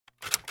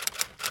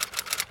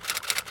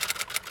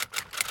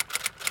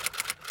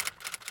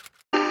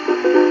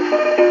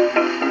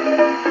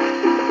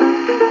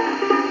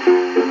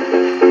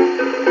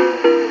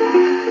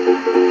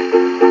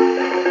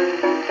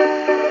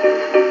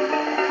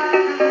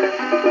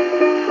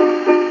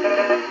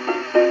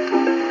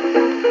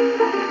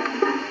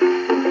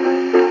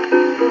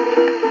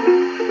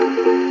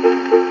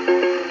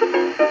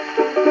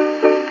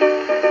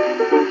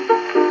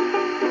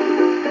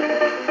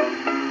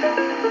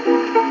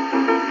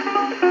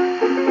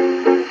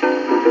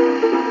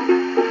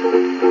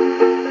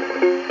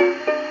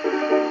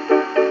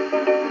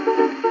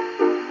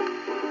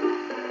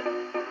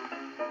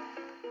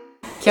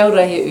Kia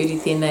ora he uri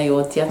tēnei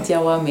o Te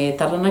Atiawa me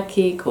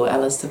Taranaki, ko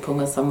Alice Te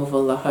Punga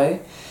Somerville Lahau.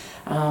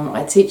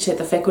 I teach at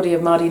the Faculty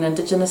of Māori and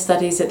Indigenous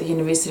Studies at the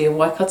University of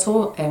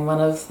Waikato, and one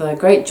of the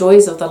great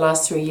joys of the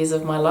last 3 years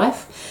of my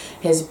life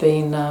has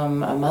been a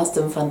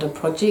Marsden funded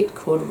project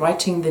called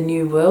Writing the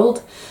New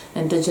World,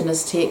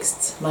 Indigenous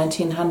Texts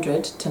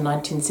 1900 to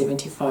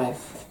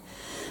 1975.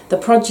 The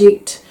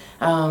project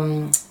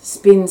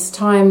spends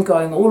time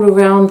going all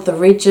around the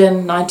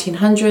region,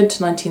 1900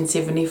 to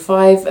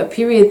 1975, a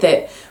period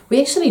that we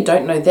actually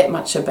don't know that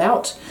much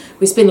about.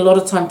 We spend a lot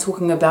of time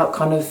talking about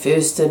kind of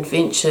first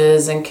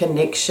adventures and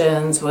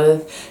connections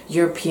with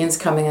Europeans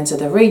coming into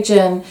the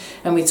region,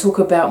 and we talk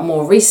about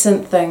more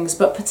recent things,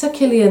 but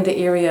particularly in the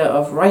area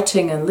of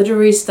writing and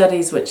literary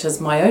studies, which is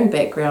my own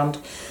background,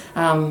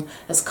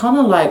 it's kind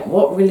of like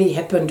what really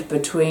happened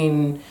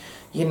between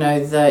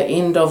the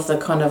end of the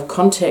kind of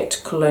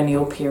contact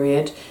colonial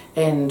period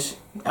and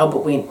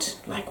Albert Wendt,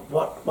 like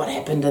what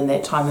happened in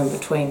that time in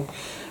between.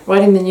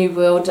 Writing the New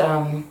World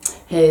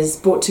has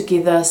brought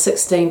together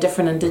 16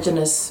 different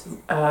Indigenous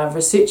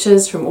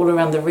researchers from all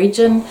around the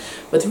region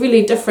with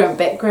really different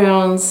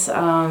backgrounds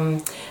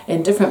and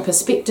different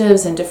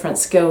perspectives and different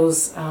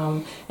skills.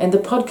 And the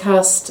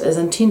podcast is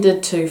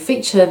intended to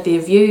feature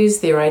their views,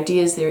 their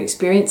ideas, their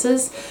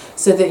experiences,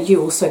 so that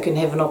you also can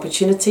have an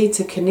opportunity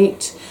to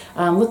connect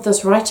with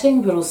this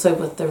writing, but also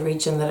with the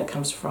region that it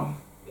comes from.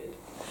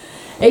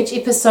 Each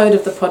episode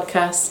of the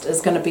podcast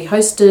is going to be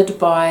hosted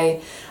by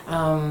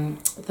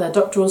the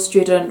doctoral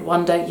student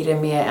Wanda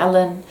Iremia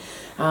Allen,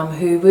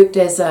 who worked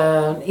as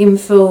an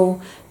MPhil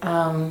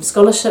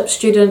scholarship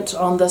student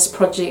on this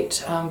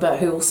project, but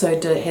who also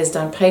has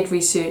done paid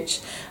research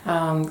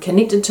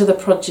connected to the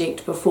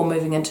project before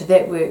moving into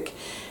that work,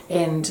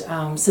 and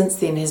since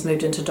then has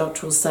moved into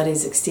doctoral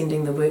studies,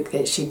 extending the work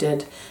that she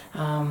did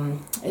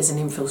as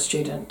an MPhil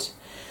student.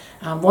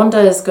 Wanda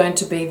is going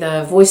to be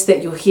the voice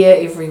that you'll hear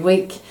every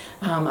week,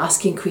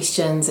 asking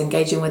questions,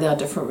 engaging with our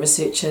different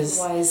researchers.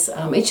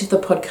 Each of the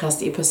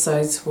podcast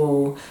episodes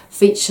will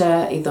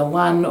feature either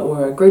one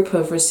or a group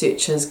of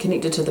researchers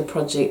connected to the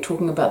project,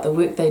 talking about the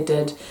work they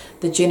did,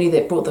 the journey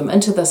that brought them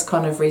into this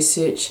kind of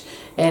research,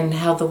 and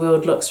how the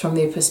world looks from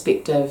their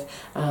perspective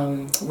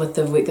with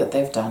the work that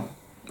they've done.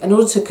 In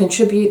order to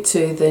contribute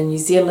to the New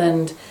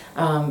Zealand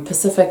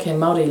Pacific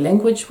and Māori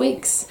Language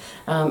Weeks,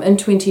 in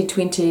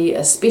 2020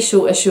 a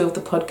special issue of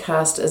the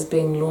podcast is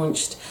being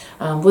launched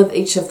with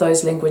each of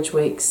those language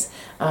weeks,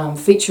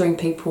 featuring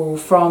people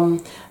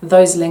from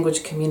those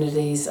language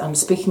communities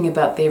speaking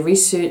about their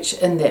research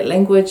in that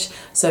language.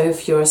 So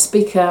if you're a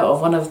speaker of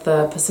one of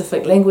the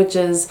Pacific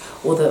languages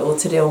or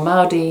Te Reo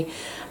Māori,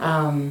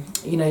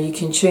 you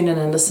can tune in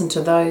and listen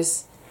to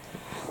those.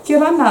 Kia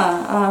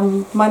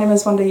ora, my name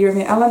is Wanda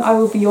Iremia Allen. I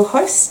will be your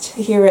host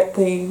here at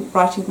the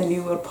Writing the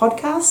New World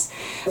podcast.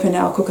 In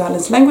our Cook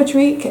Islands Language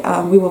Week,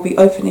 we will be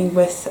opening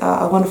with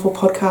a wonderful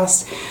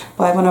podcast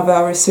by one of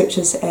our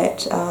researchers at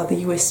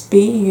the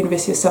USP,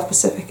 University of South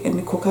Pacific in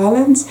the Cook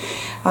Islands,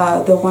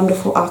 the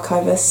wonderful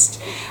archivist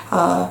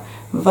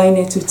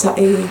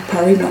Vainetutai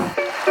Parima.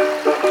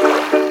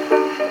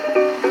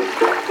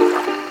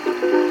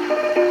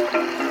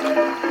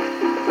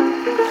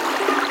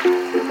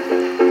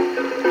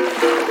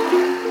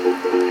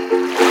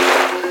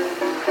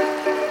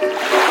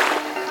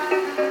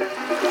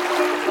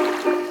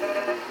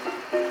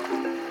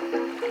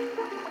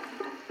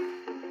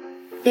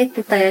 E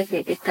te tai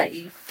ake e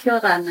tai. Kia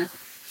ora ana.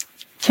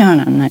 Kia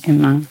ora ana,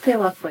 Emma. Te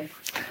wa koe.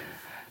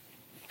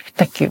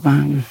 Taki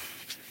wāna.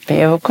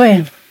 Pe o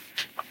koe.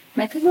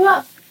 Me te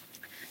lua.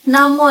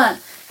 Nā mua,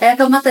 e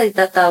aka mata i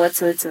tātou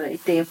atu i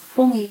te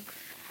pongi.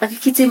 Aki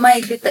kiti mai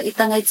i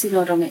tangai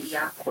tino ronga i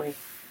a koe.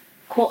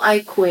 Ko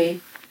ai koe,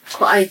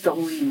 ko ai to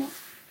uino.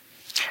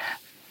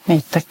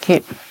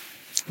 Meitaki.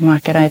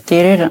 Mā ke rai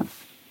te rera.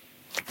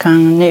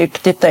 Kāna ne ki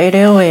te tai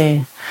reo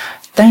e.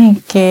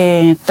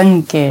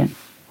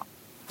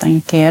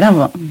 Tanke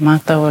rawa,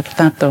 mātou o ki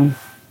tātou.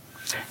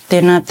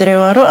 Tēnā te reo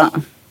aroa,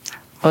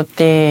 o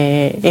te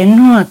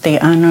enua, te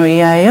anu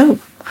i ai au,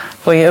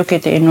 o i au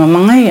ki te enua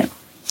mangaia,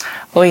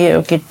 o i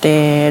au ki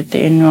te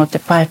enua o te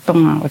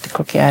paipunga o te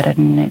Kuki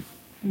Airani.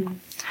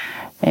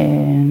 Te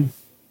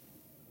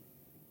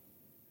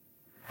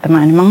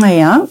maini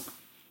mangaia au,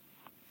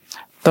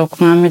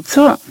 tōku ngā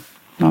mitua,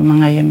 no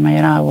mangaia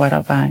mai rā wara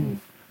vai.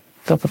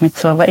 Tōku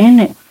mitua wa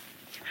ene,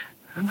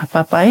 a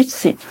papa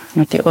iti,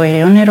 no te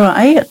oire oneroa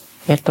aia,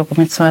 e tōku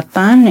mitua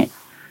tāne,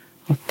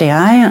 o te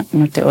aia,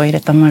 no te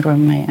oire tamarua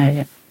mai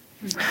aia.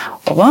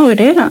 O wau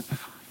rera,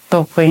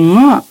 tōku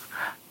ingoa,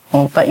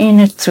 o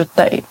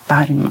Vainetutai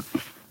Parima.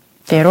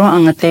 Te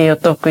roanga te o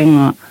tōku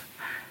ingoa.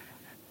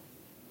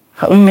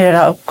 Ka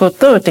umera o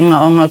koutou, te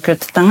ngaonga o ki o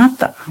te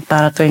tangata,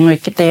 tāra tō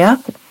ingoi ki te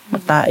aku, o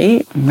tā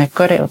I, me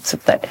kore o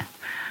tutai.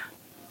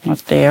 O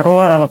te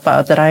roa rawa pa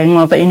o te rai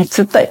ingoa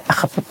Vainetutai, a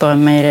ka putoa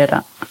mai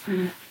rera.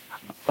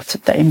 O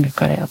tutai me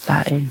kore o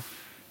tā I.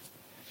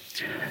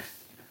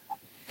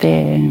 Te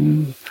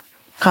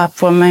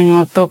kāpua mai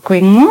ngō tōku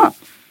ingoa,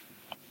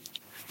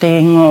 te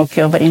ingoa o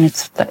ki o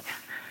Vainetutai.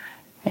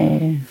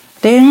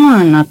 Te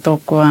ingoa nā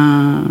tōku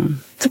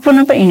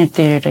tupuna ba ini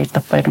te rei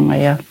tapairunga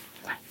ia.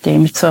 Te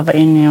mitsua ba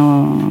ini o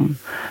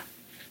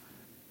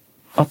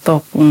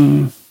tōku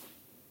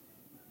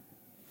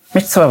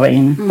mitsua ba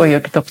ini. Poi o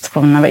ki tōku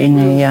tupuna ba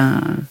ini ia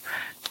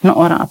no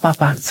ora a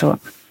papatsua.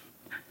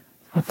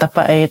 O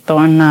tapa e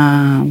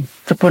tōna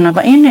tupuna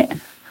ba ini,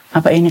 a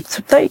ba ini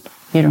tutai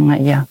i runga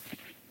ia.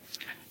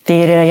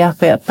 Te rea ia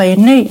koe a pai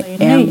nei,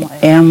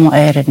 e amo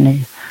aere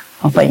nei,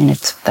 o ba ini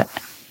tutai.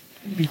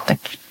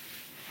 Meitaki.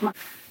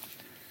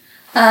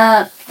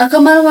 Aka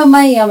marawa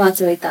mai a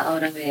mātua i ta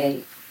aora me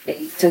e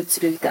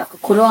tauturu i te ako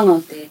koroanga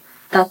o te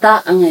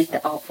tātāanga i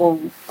te ao o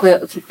koe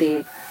o ki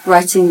te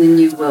Writing the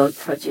New World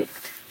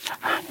project.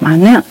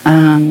 Mane,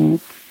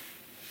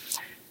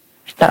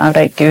 ta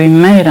aora i ki ui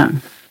meira,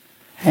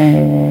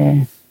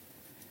 e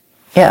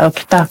au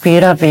ki tāku i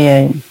rawe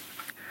ai,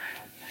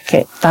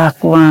 ke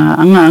tāku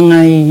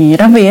anga i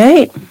rawe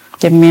ai,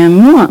 te mea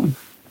mua.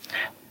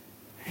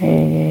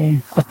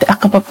 O te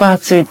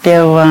akapapātu i te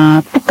au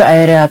puka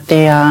ere a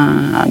te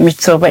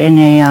mitsua ba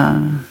ine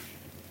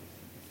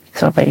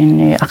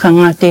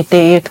akanga te i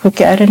te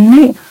Kuki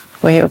Airani,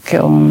 koe o ke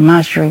o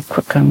Marjorie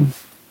Cook ai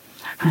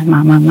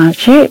mama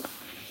Marjorie.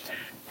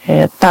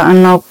 Tā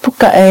anau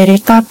puka ere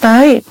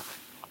tātai,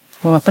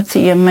 ua pati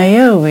ia mai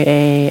au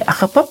e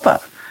akapapa,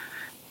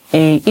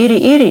 e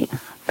iri,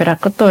 pera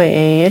koto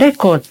e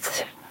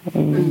records,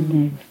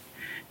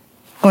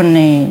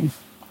 konei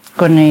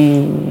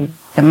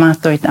e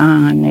mātou i te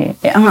angane,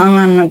 e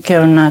anga ke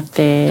o nā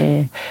te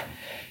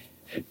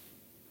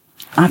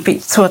api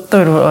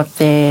tuatoru o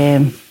te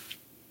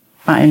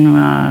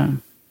paenua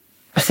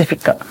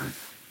Pacifica,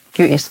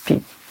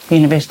 USP,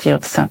 University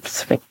of the South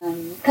Pacific.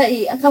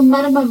 Kai, aka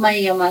marama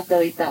mai a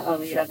mātou i ta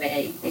au i rawe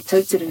ai, e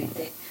tauturu i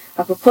te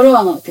ako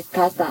koroanga o te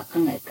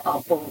tātāanga i te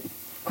ao o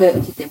koe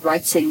o ki te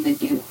Writing the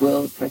New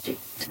World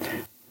project.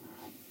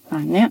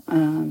 Ane,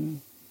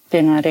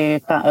 tēnā re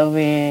tā au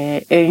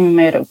e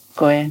iumera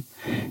koe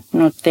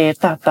no te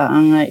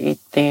tātāanga i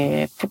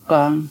te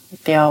puka, i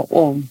te ao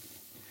o.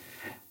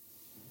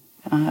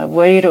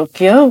 Wairo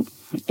ki au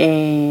e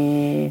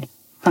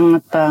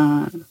tangata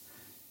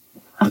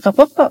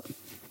akapapa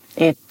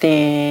e te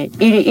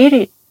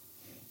iri,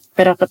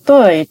 pera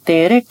katoa e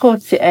te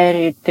records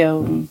ere i te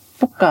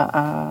puka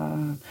a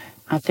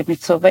te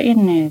mitsua ba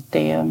ine,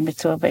 te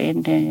mitsua ba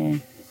ine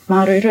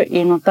maruiru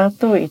i no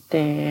tātou i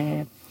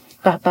te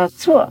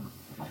tātātua,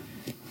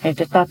 e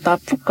te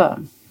tātāpuka,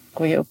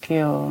 koe o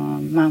ki o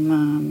mama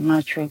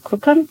Meitaki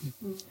Kukan.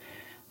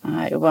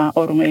 Ua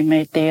orunga i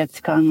mei te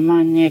atika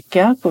angamani e ki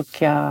aku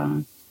ki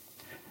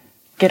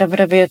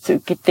rawirawe atu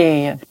ki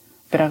te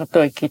pera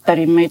katoa ki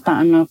tari mei ta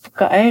ana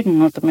puka ai,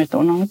 no te mei ta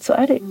ona mutu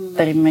are.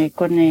 Tari mei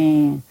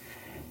konei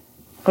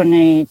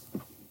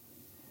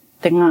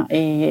te ngā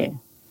e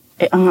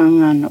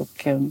anga no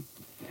keo.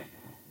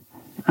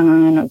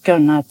 Anga no keo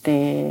nā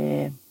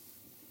te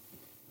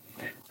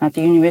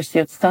University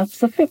of the South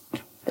Pacific,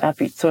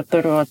 api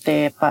tuatoru o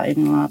te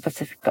paenua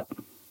Pacifica.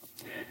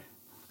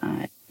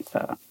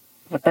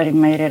 Watari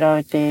mai re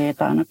rau te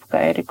tāna puka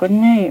ere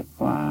konei,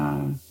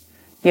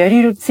 ia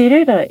riru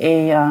tirera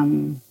e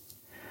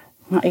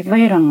ngā i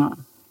wairanga.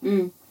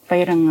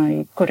 Wairanga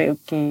i kore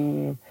uki,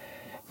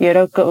 i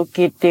rauka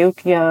uki te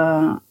uki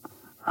a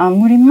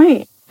muri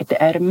mai, i te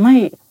aere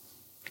mai,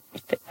 i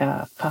te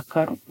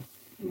kakaru.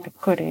 Te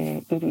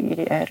kore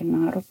iri aere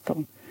ngā roto.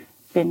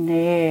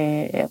 Pene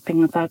e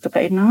pinga tātuka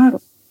i ngā aro.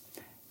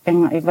 E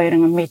ngā i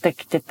wairanga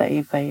Meitaki te ta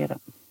i waira.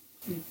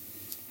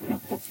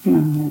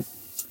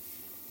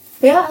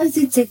 Pea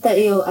atu te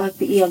tai o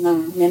api ia ngā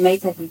me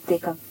Meitaki te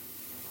ka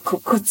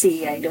kukuti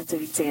ai roto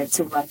i te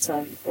atuatua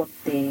o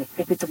te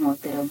epitonga o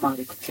te rau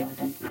Māori Kuki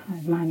Airani.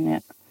 Ai,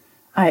 mane.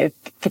 Ai,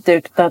 ki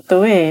te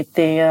tātou e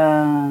te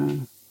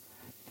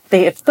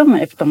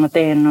epitonga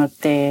te no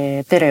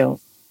te reo.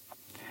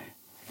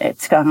 E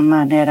tikanga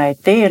mane rai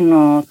te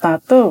no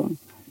tātou,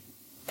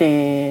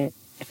 te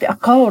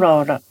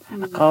akauraura.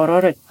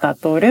 Akauraura te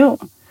tātou reo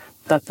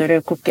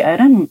Kuki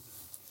Airani.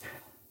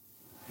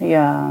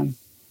 Ia,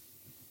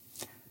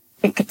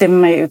 ki te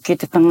mai uki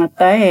te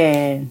tangata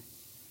e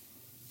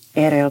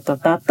reo tō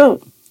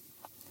tātou.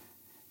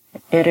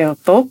 E reo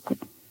tōku.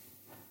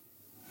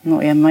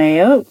 No e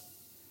mai au.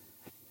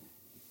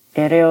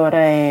 E reo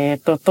rai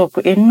tō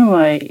tōku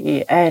inua i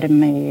aere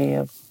mai e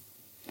au.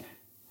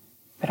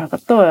 Pera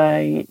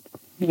katoa, i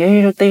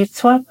hiro te i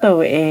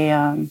tuatau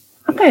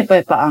aka e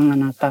pai pa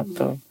angana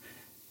tātou.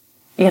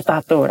 Ia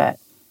tātou rai.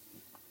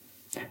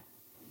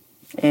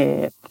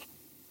 E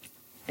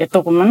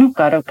tōku manu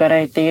karauka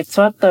rai te i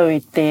tuatau i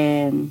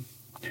te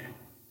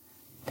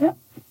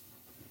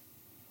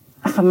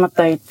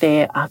akamata i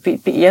te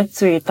apipi i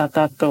atu i tā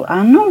tātou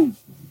anu.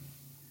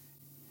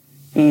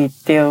 I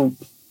te au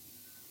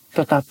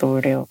tō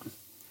tātou reo.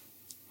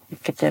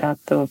 Ki te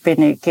rātou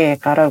pene ke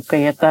karauka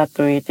i a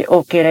tātou i te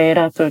okera i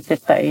rātou te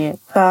tai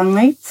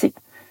tāngaiti.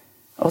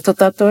 O tō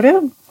tātou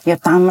reo, i a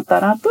tāmata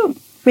rātou.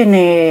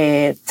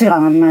 Pene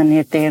tiranga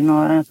mani te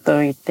no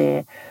rātou i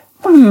te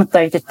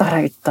tāmata i te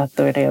tara i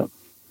tātou reo.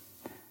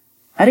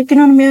 Ariki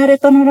nono me are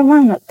tano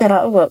rawana, te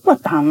rā ua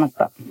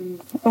tāmata.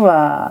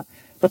 Ua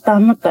o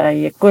tāmata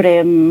e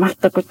kore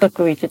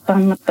mātakutaku i te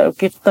tāmata o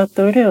ki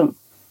tātou reo.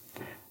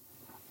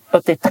 O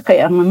te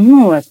takai anga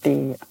mua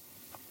te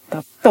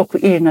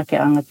tōku ina ke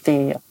anga te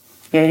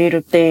e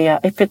riru te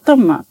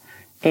epetama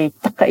e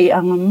takai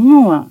anga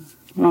mua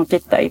no te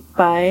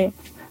taipae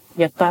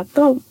i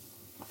tātou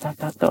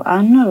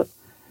anau.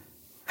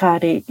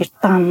 Kāre i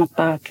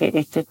tāmata ke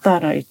e te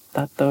tara i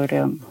tātou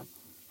reo.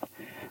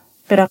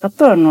 Pera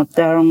katoa no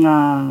te aronga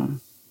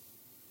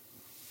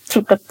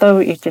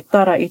tukatau i te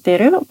tara i te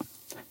reo.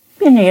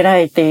 Pene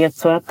rai te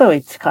atua tau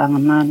i te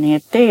kānga mani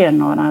e te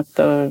anō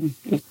rātou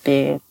i te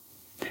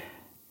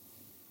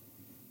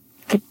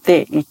kite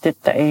i te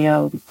tae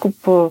au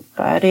kupu.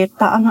 Kāre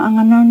ta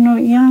anga nono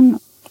i ana.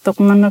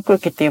 Tōku mana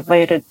koe ki te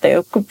Vainetutai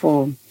au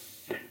kupu.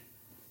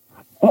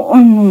 O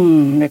onu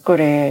me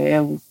kore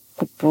au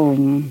kupu.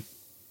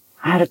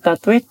 Hara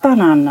tātou e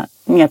tarana,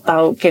 mia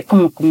tau ke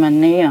kumakuma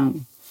nei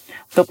ang.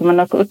 Tōku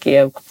mana ko ki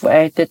au kupu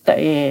ai te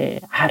tae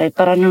hara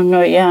tarana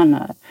no i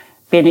ana.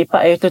 Pēni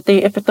pa e to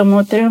te epeta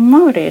mō te reo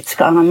Māori, e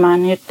tika anga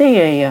mani e te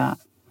ia.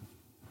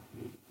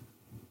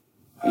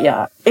 Ia,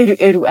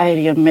 eru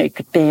airia me i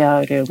te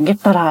au reo, nge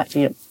tara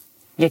ia.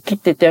 Ia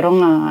kite te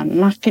ronga,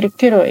 nā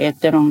kirikiro e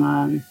te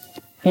ronga,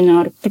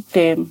 hinaru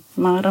kite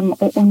mārama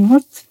o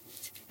onot,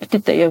 e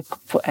te tae au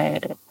kupu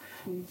aere.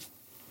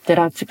 Te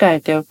rātika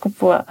e te au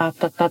kupua a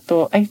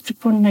tatato ai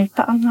tupu nei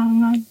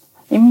taanganga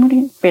i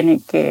muri.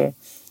 Pene ke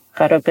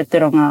karauka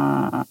te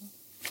ronga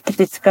ki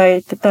te tika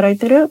e te tarai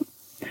te reo.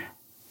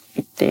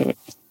 I te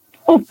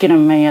okina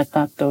mei a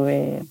tātou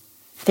e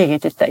te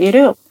tai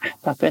reo.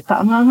 Tātou e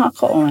taanganga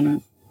ka ona.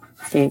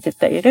 Te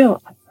tai reo.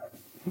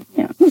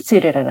 Ia,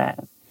 misirera rai.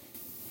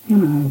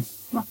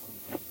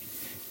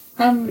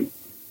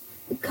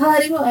 Ka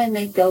riro ai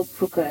nei te au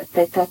puka,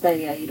 tai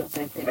tātai a i roto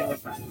e te reo.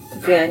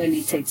 Kuki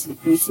Airani te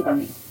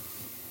nisirani.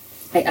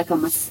 Ai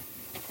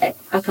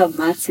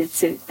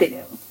akamātutu te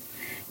reo.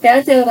 Te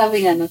Aotearoa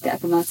rawinga no te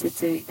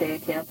akamātutu i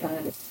te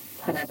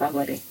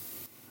Pararaware.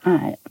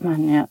 Ai,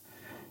 mania.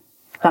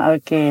 Ka au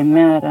ke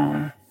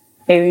meara.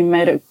 Ewi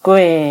meara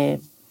koe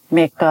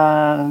me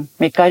ka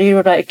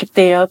rirora e ki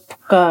te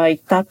apuka i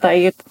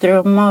tātai i te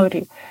reo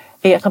Māori.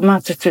 E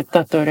akamātutu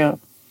tātou reo.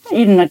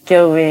 Ina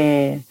kiau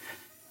e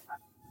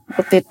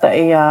o te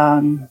tae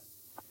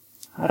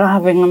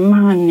rāwenga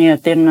mahania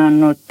tēnā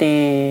no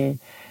te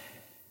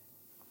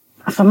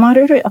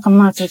akamaruru,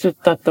 akamātutu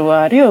tātou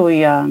a reo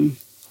e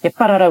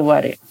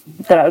Pararaware.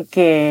 Tera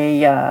uke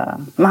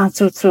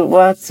mātutu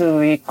wātu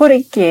e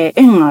kore ke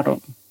engaro.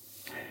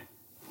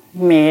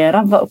 Me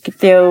rawa o ki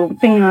te au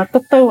pinga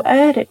tatau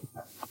aere.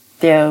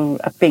 Te au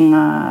a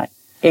pinga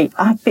e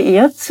ape i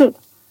atu.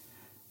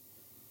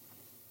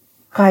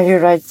 Kai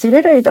rai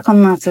tirera i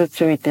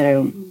akamātutu i te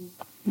reo.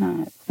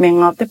 Me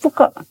ngā te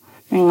puka,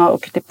 me ngā o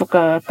ki te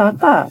puka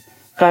tātā,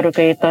 ka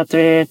ruka i tātou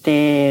e te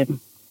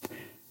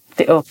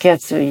o ke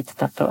atu i te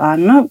tātou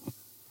ānau.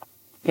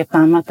 E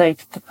tāmata i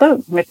te tatau,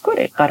 me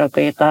kore, ka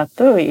ruka i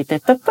tātou i te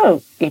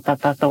tatau, i tā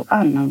tātou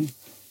ānau.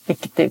 E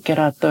ki te uke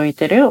rātou i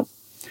te reo.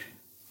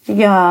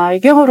 Ia,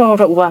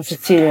 ora uāsa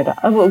tirera,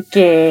 awa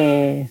uke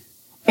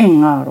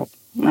engaro.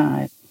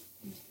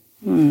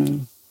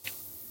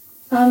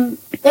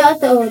 Te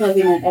Aotearoa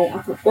rawinga ai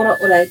ako ora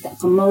i te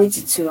akamau i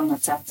te tuanga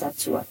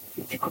tātātua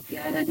i te Kuki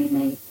Airani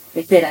nei,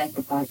 e pera i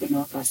te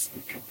pātino a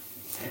Pasifika.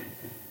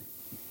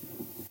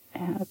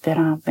 Te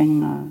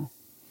rāwenga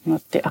no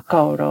te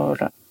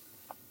akaora.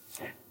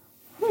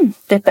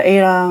 Te tae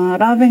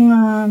rāwenga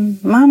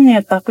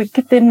mānia tāku i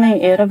kite nei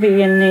e rawi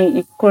e nei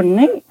i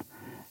konei.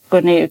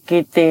 Konei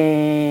uki te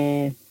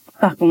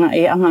tākunga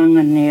e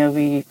anga nei au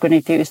i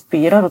konei te USP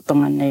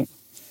rarotonga nei.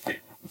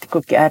 Te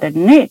Kuki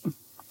Airani nei.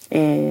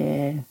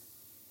 E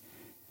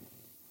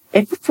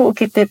pupu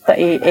ki te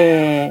tae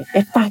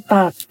e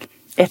tātā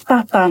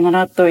na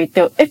rātou i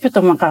te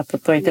epeta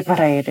makatoto i te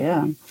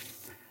paraere.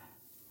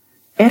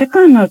 E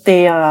reka anau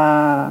te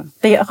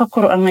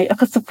akakoro anga i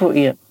akatupu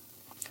ia.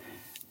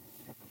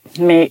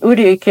 Me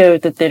uri i ki au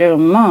te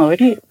reo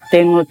Māori,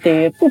 te ngo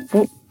te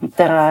pupu,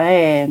 tera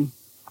e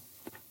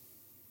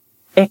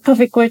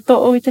kawhi koe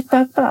tō i te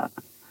tātā.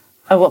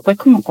 Awa koe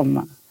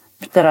kumakoma.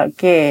 Tera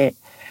ke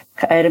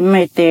ka ere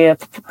mai te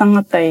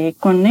puputangata i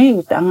konei,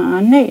 i te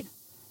anga nei.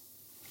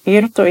 I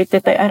roto i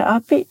te tai ara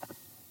api.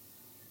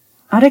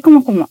 Are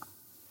kumakoma.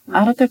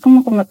 Ara te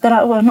kumakoma.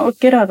 Tera ua no o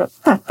ki raro.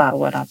 Tātā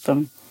ua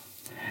rātou.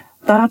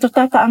 Tā rātou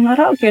tātā anga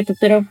rau ki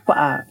te reo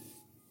paa.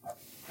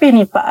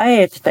 Pēni paa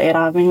e te tai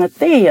rāwenga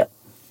te ia.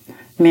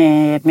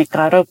 Me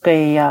ka rauka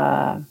i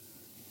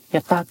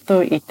tātou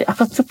i te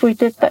akatupu i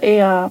te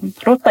tai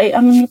rota i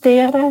anu te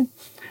iara.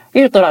 I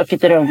roto rau ki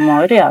te reo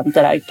Māori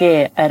tera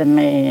ke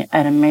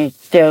ere mei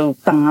te au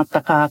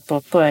tangata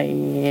kātotoa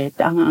i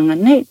te anga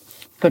nei.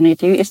 Konei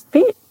te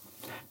USP.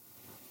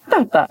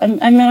 Tātā,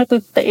 ai mea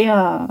ratu te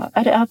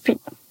are api.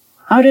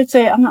 Aure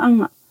te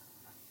anga.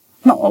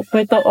 No o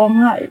koe to o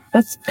ngai.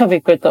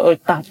 Kawe koe to o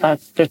tātā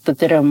ruto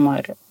te reo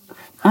Māori.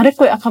 Are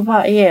koe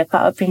akawā i tā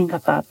apinga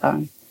tātā.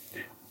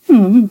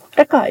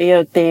 Reka i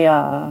au te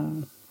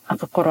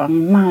akakoro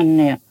anga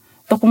mānea.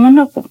 Toko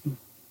mana ko.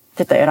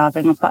 te tai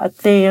rāwenga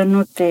paatea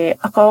no te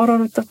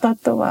akaororo te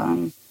tātou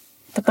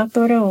te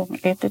tātou reo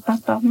e te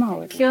tata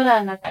Māori. Kia ora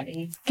ana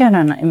kari. Kia ora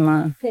ana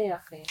ima. Te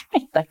ake.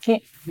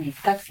 Meitaki.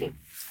 Meitaki.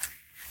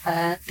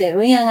 Te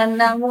uianga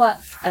nā mua,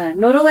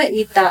 norua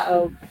I tā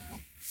au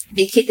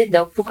I kite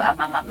dau puka a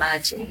mama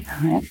maji.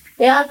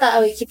 E ata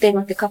au I kite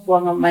no te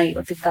kapuanga mai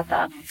o te tata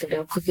anga te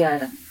reo Kuki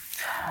Airani.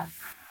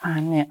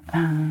 Ane,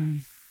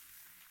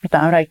 me tā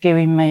aura I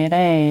kewi mai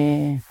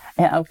rei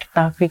e au ki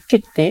tāwhi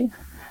kite.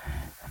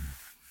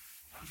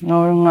 Nō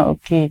runga o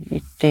ki I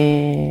te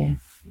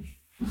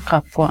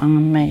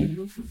kapuanga mai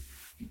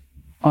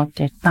o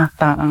te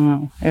tata anga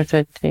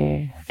e te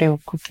reo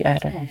Kuki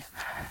Airani.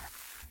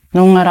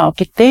 Nō ngara o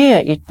ki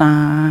tea I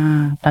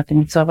tā te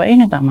mitsuawa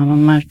ine tā mama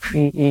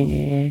maji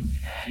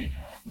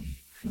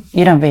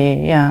I rawe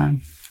ia.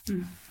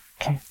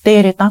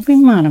 Tere tāpi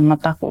mārama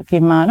tāko ki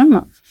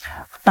mārama.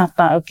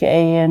 Tata o ki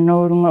e nō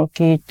runga o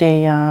ki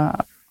te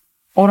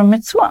ora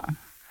metsua.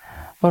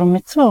 Ora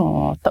metsua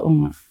o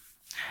taunga.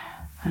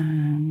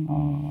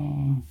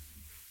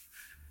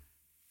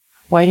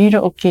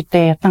 Wairira o ki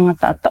te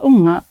tangata a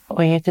taunga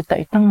o e te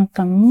tai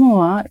tangata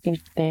mua I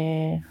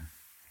te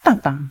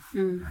tata.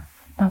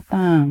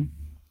 Tata.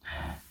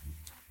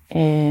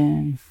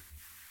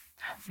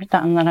 Me ta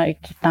anara I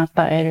ki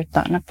tata e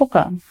ruta na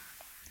puka.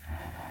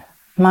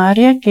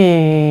 Māria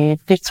ke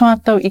te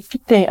tuatau I ki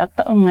te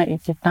ataunga I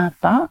te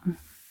tata.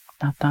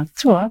 Tata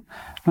tua.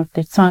 No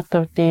te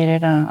tuatau te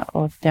rera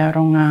o te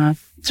aronga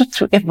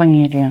tutu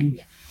evangelion.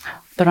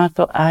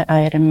 Turato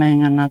aere mai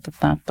ngana te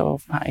tātou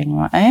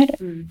painua aere.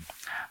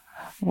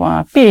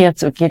 Wa piri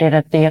atu ki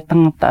rera te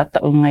tangata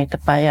ataunga I te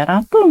pai a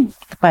rātou.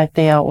 Te pai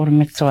te au ora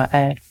metsua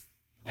aere.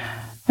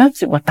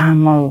 Atu wa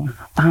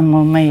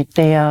tāmau mai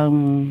te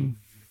anga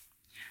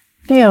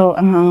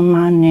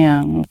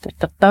mānia te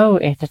tatau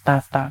e te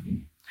tata.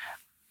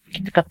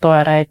 Ki te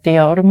katoa rai te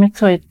ora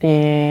metsua e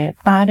te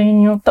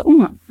tārengi o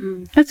taunga.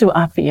 Atu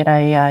api I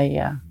rai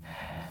ia.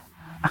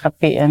 Aka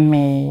pēa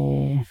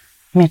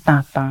me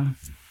tata.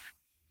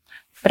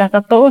 Pera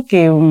katoa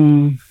ke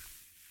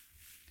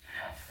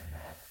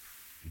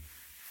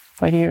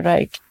whairi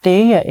rai ki te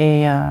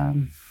ia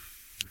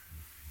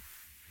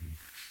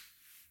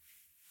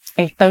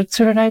e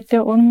tautura rai te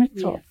ora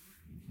metsua.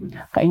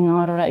 Ka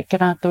ingaro rai ki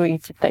rātou I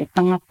te tai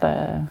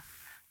tangata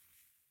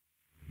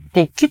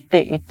te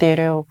kite I te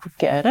reo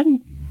Kuki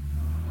Airani.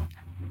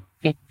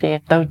 I te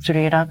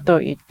tauturi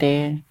rātou I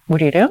te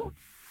uri reo.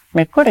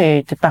 Me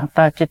kore te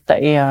tata te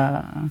tai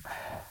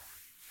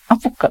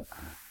apuka.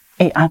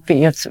 E api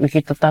I atu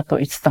ki te tātou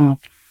I te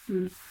tangata.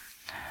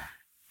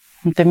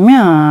 Te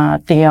mea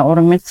te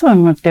ora metsua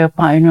no te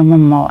painu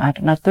mamau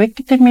ara. Nā tu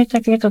ki te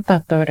Meitaki I te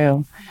tātou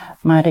reo.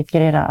 Maare ki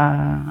rera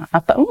a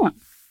taunga.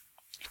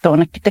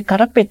 Tōna ki te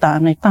karape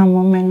tāna I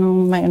tāmo mai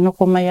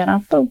noko mai a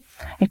rātou.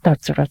 I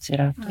tautura ti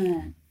rātou.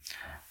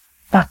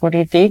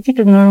 Tākore te ki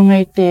te nurunga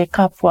I te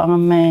kapuanga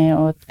mai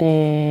o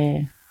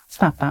te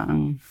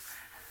tātaanga.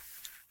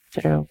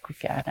 Te reo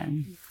Kuki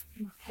Airani.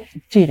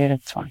 Tirera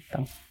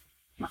tuatau.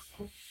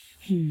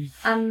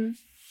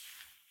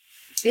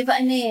 E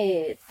waine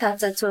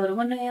tāta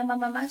tuarunga I a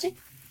mama maji?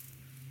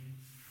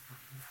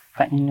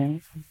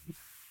 Waine.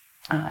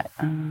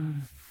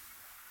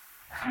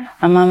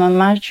 A mama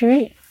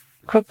maji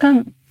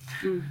kukan.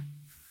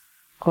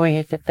 Ko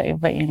I te tai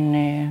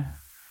waine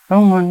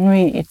rongo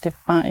nui I te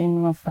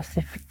whainua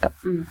Pasifika.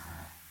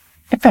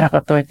 E pera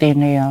katoa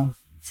tēnei au.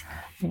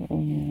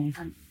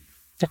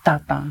 Te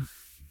tata.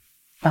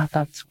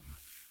 Tata tu.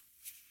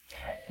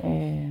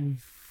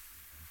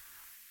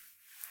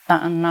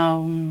 Tānau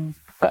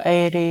puka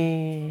ere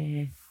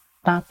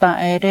tata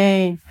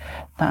ere.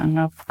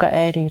 Tānau puka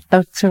ere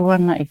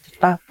tautuana I te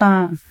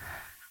tata.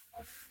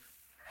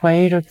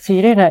 Wairo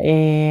tirera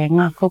e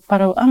ngā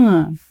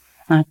kauparauanga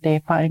a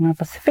te whainua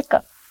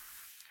Pasifika.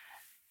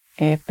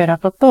 E pera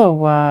katoa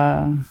wa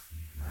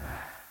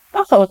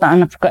paka o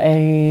tāna puka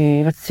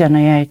e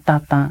rutiana ia I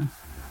tata.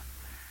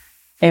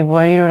 E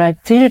wairo rai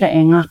tirera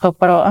e ngā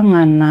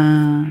kauparauanga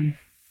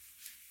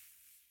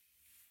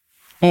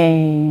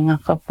ngā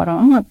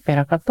kauparauanga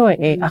pera katoa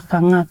e aka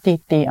ngā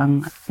te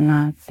anga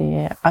nā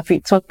te awhi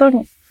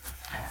tōtoni.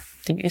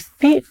 Te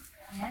USP.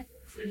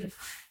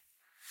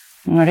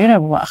 Ngā rera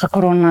wa aka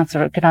korona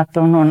tura ki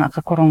rātou no na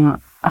aka korona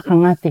aka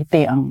ngā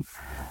te anga.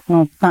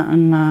 No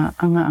tāna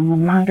anga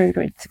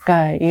māruru I te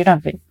kai I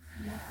rawe.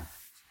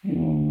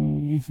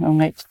 No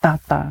ngai te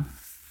tata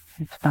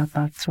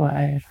tua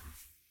aera.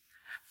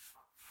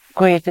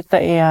 Koe te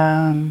tai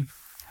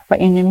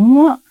waine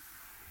mua.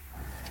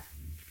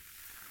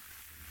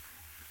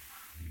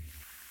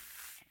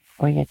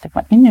 Koe te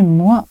waine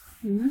mua.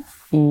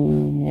 I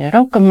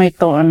rauka mai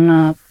tō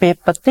ana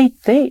pepa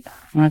teitei.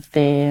 Nā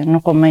te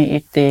noko mai I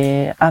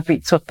te awhi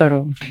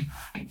tōtaru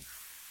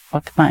o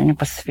te Painu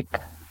Pasifika.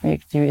 E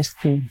ki te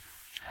USP.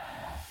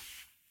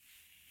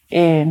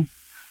 E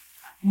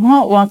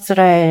mua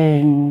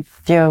wātarai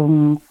te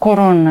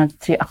korona,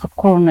 te aka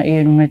korona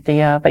I runga te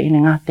waine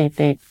ngā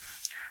teitei.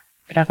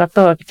 Pera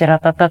katoa ki te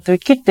rata tatu I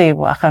kite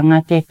wa aka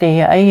ngā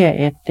teitei aia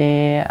e te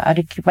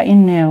ariki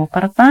waine o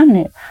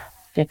Paratāne.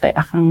 te tai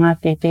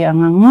akangati te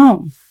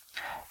angangau.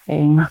 E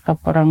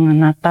ngakaporanga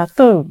nā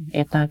tātou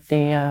e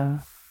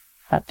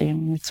tate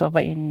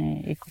mitsowa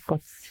ine I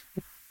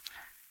kukotsi.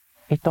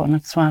 I tōna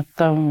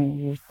tuatau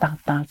I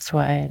tātā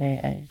tua ere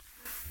ai.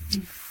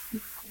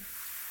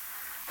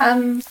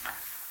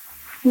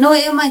 No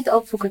e mai te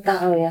opuka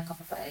tāo e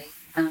akapapa e.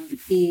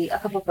 I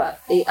akapapa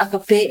e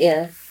akape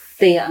e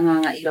te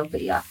anganga I roka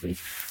I akui.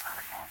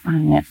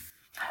 Ane.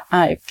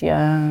 Ai kia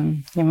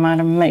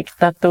marama I ki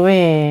tātou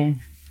e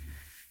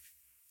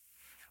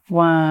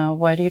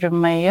warira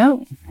mai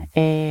au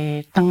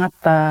e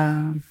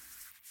tangata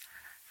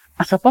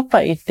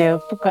akapapa I te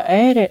opuka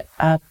ere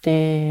a te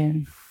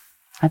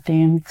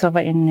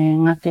mitsowa ine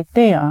ngati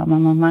te a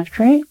mama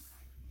matri.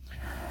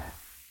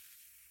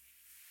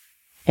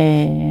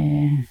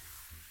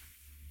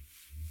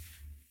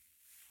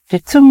 Te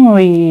tungu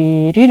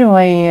I riro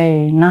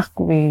ai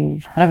nāku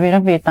I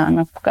rawe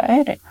tāna puka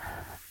ere.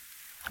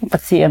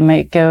 Pasi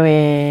mai kau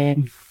e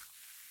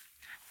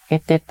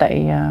te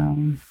tai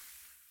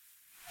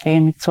e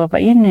mitsowa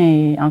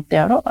ine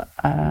Aotearoa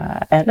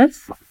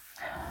Alice.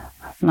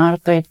 Nā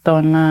roto I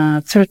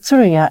tōna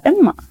turuturu I a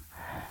Emma.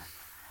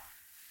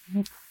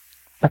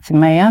 Pati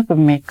mai aku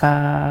me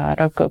ka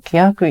rauko ki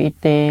aku I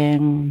te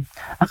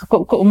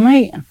akakoko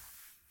mai.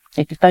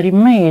 I te tari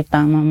mai I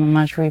tā mama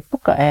Marjorie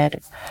puka ere.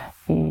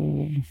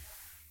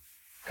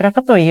 Kura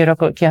katoa I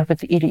rauko ki aku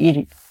te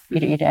iri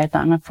ai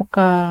tāna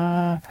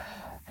puka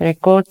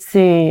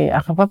rekotsi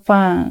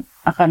akapapa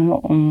aka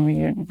no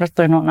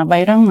roto no na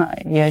bairanga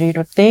I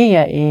riro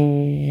teia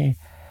e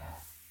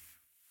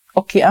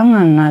oki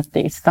anga nā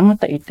te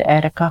tangata I te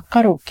ere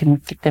kākaro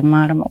ki te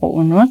marama o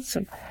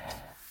unuatsu.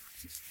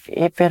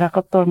 E pera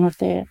katoa no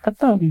te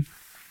katoa.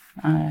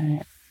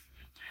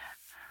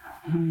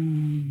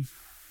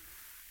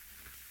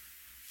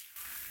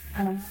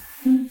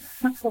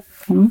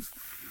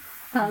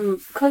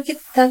 Ko ki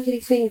tākiri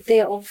whi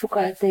te opuka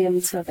a te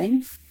mitsowa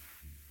ine?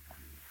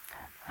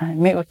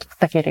 Me o ki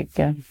takere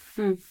kia.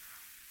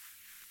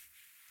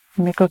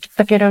 Me ko ki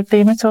takere o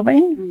te mitsowa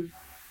ine?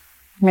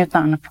 Me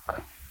tāna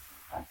puka.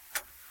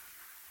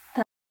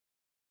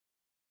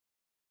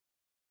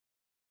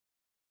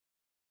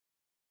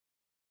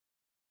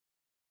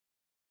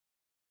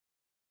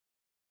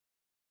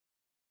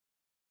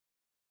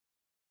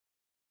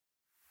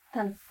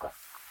 Tāna puka.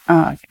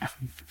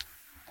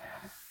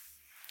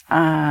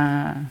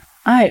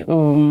 Ai,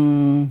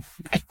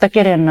 ki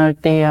takere ana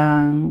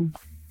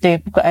te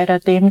puka aira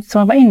te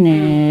mitsowa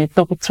ine,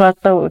 tōku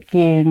tuatau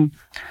ki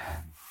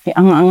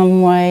anga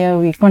mua e au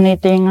I konei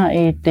tenga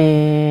I te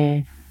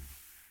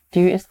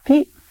USP.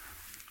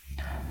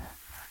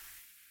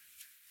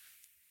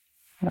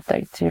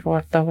 Matai te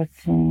roa tawa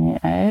tini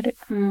aere.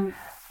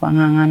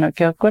 Wangangano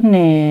ki a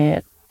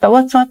kone,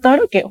 tawa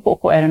tuatau ke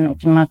oko aira no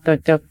ki mātou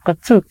te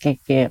katuki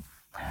ke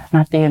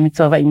nā te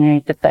mitsowa ine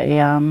I te tai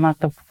a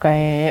mātou puka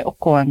e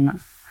oko ana.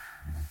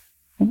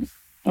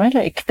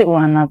 Wera, ki te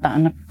wana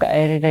tāna puka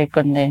ere rei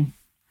kone.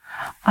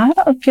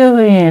 Ara o kia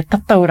e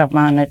tataura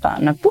māne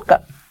tāna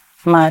puka.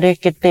 Mā re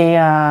ke te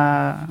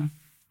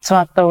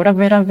tuatau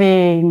rawe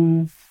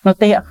no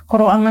te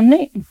akakoroanga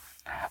nei.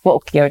 Wa o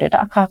kia ora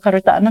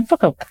akakaru tāna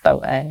puka o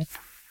katau e.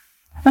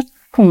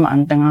 Kuma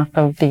anta ngā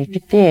kau te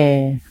ki te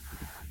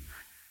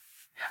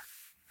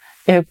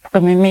e puka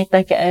me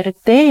Meitaki ere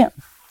te.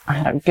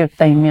 Ara o kia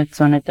taimia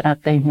tuana te rā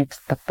taimia te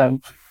tatau.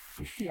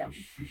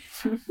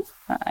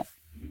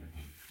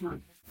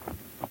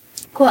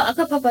 Ko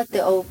akapapa te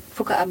o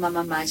puka a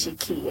mama maji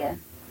ki e.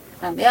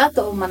 E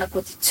ato o mana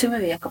ko te tumu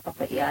I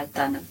akapapa I ai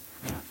tāna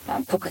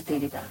puka te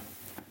rira.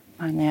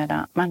 Mane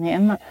ara, mane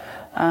ema.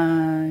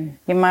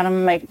 I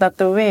marama mai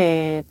tātou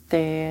e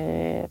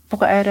te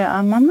puka ere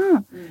a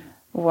mama.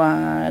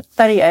 Wa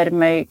tari ere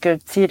mai ki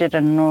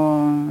tirera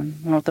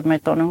no te mai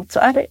tōna utu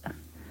are.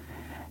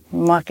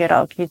 Mua ke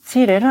rao ki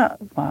tirera,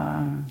 wa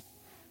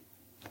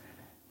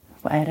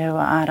ere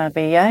wa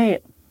arabe ai.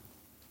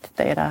 Te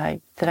tai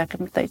rai, te raka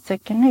mitai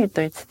seke nei,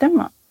 toi te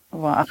tema.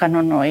 Wa aka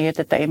nono I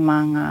te tai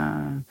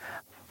maanga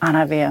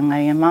arabe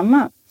anga I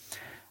mama.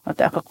 O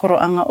te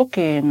akakoroanga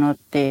oke no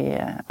te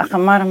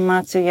akamarama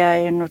atu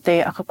ai no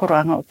te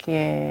akakoroanga oke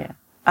e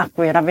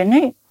aku e rawe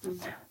nei.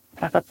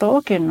 Rakato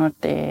oke no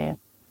te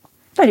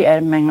tari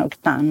ere menga o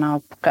ki tāna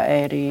o puka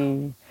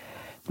ere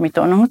mi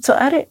tōna hutu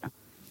are.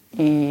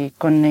 I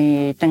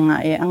konei te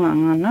ngā e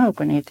anga nau,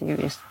 konei te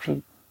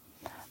USP.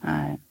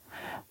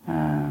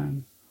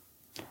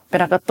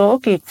 Pera katoa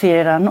ki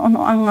tira no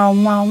anga o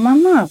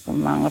mama, ko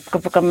manga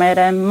puka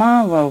mera e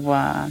mawa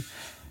wa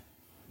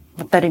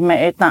tari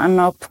mai e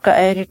tāna o puka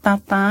eri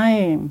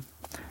tātai.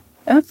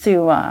 Ati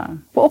wa,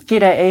 po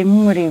okira e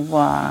muri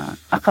wa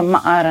aka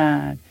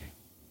maara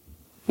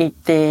I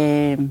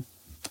te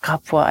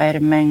kapua eri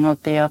mengo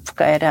te a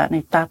puka eri ani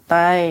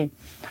tātai.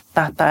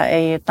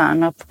 Tātai e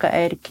tāna puka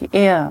eri ki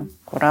ea,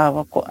 ko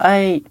rāwa ko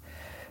ai.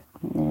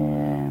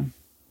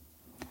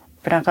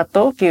 Pera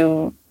katoa ki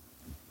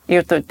I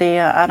o te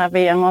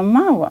arawe anga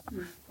maua,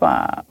 wa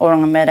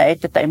oranga mera e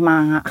te tai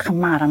maanga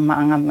akamara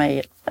maanga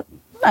mai.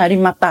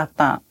 Rima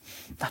tata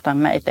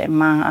mai te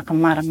maanga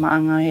akamara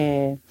maanga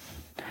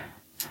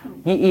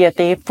ia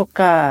te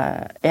epuka,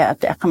 ea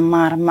te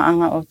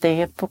akamāramaanga o te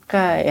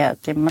epuka, ea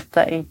te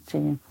mata i te,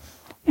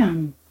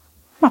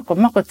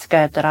 mako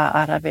tika e te rā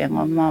arawe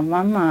ngā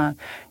mama,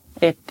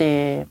 e te,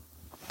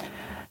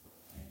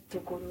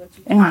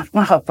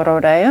 ngā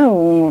haparorei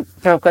au,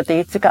 rau ka te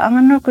itika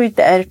anganoku i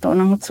te ere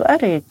tōna ngutu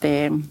are,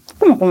 te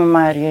kumukuma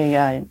maari e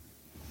ai.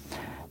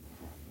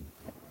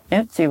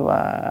 E ti wa,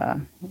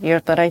 i o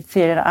tarai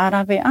tere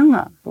arawe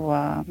anga,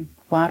 wa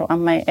waro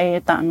amai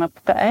e tāna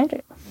puka ere,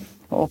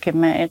 o ke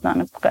mea e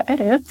tāna puka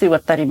ere, e ti wa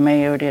tari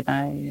mai o re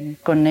rai,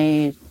 ko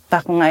nei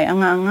tako ngai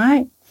anga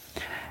angai,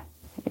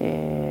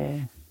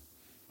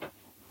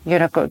 i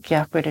rako ki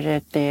a koere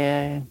te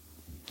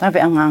tawe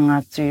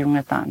anga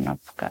tūrunga tāna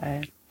puka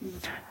ere.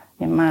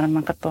 E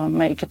marama katoa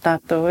mai ki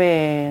tātou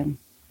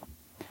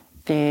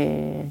te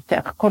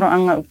akakoro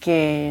anga uke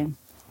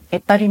e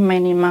tari mai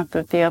ni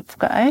mātou te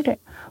apuka ere,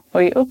 o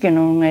i uke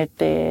nunga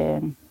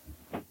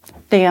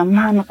te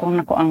mānako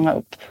nako anga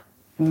uke.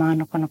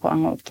 Mānako nako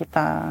anga uke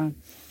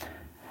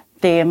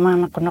te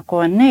mānako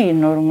nako anei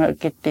no runga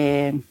uke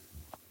te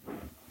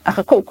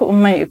akakoukou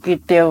mai uke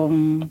te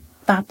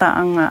tāta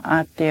anga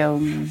a te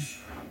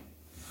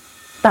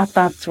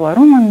tāta tua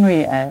runga nui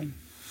e.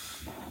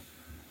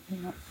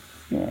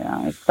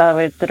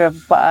 Tāwe tura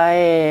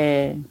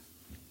pae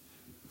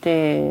te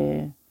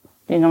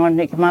nonga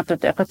nei ki mātou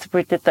te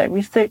akatipui te tai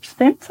research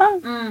centre,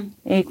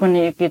 i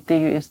kone i ki te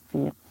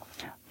USP.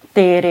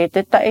 Tere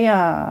te tai a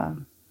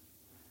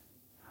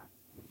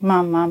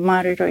mama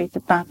mariro i te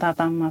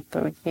tātā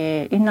mātou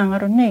ke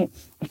inangaro nei,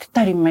 i te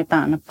tari mai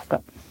tāna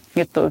puka.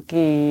 I tō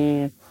ki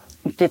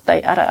te tai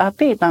ara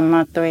api tā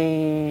mātou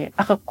i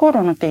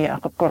akakoro no te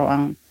akakoro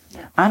ang.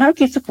 Arau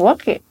ki tupu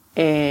ake,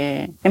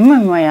 e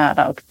muimui a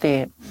rau ki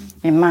te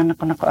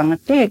mānako anga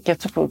te, kia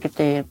tupu ki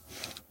te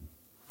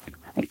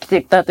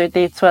tātou i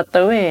te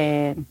tuatau i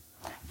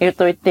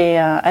o i te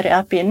are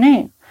api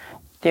nei,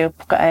 te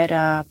upuka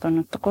aira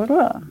tōna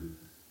tokorua,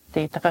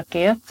 te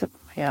takake atu,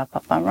 ia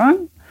Papa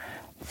Ron,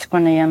 te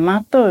kone ia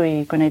mātou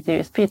i kone te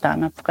USP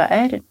tāna puka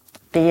aira,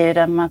 te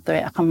era mātou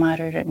e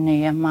akamaruru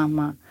nei ia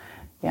mama,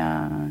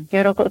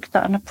 ia roko ki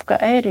tāna puka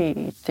aira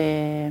i te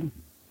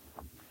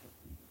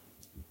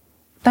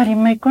tari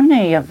mai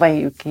kone ia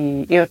vai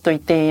uki, i o i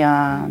te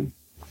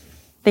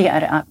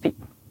are api.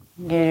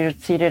 I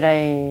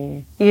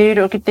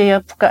riro ki te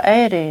puka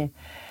ere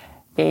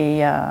e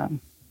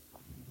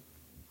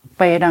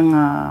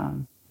pairanga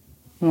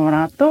no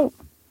rātou,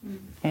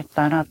 e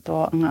tā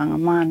rātou anga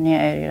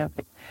mānia e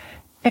rawe.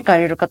 E ka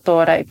riro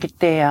katoa rai ki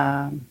te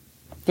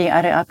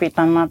are api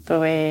tā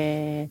mātou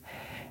e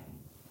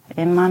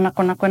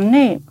mānako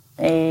nei,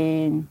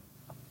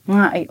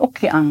 ngā i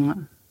oki anga.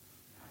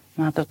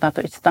 Mātou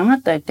tātou i te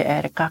tangata i te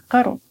ere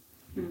kākaro.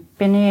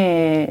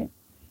 Pene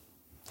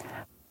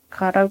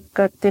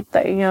karauka te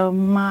tai au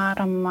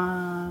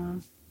marama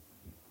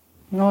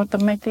no ta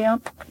me te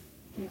apuka.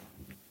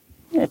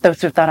 E tau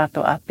su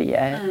tarato api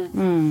e.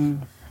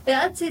 E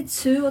a te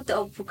tū o te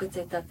apuka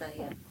te tatai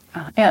e?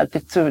 E a te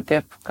tū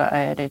te apuka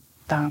e re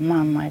tā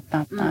mama e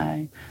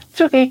tatai.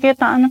 Tuke ke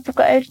tā ana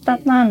puka e re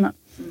tātana.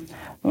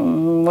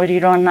 Muri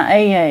rona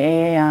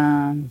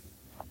eia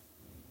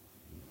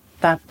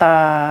tata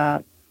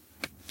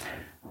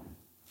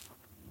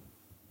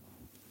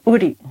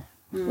uri.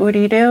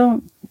 Uri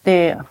reo.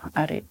 Te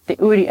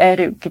uri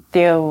ere ki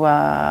te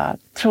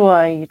tua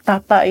i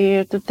tata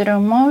i tu te reo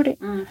Māori.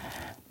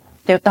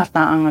 Te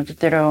tata anga tu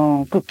te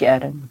reo Kuki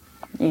Airani.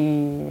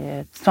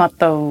 I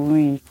tuatau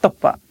i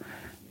topa.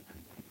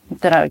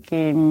 Te rau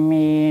ki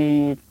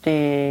mi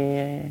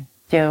te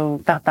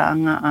tata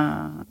anga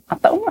a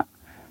taunga.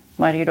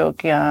 Mariro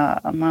ki a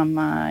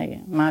mama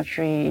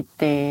Marjorie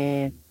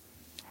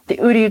te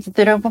uri i tu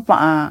te reo papa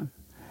a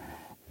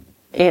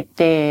e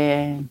te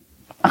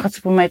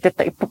akasipu mai te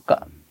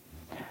taipuka.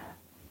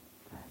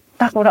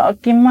 Tako rao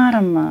ki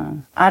marama,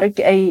 aru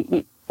ki ai i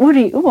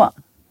uri ua.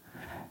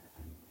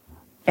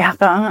 E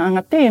haka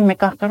anga te me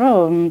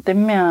kakaro, te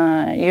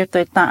mea i oto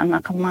i tāna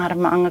ka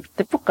marama anga ki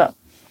te puka.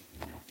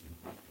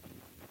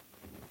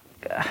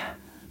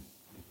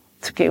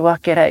 Tuki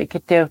wake rai ki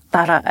te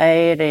tara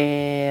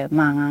eire,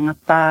 manganga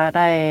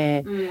tāra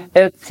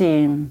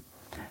euti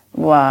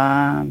wa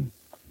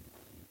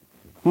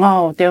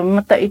ngau te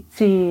mata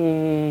iti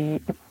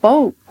i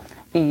pou.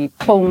 I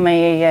pou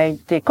mei ai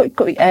te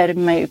koi ere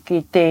mai uki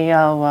te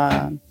au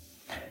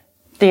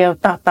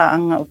tata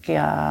anga uki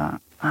a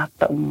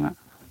taunga.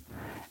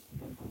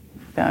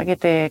 Pea ki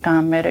te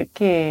kāmera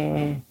ki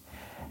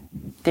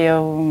te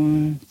au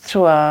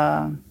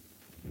sua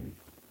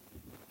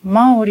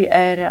Māori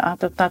ere a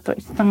tato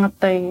i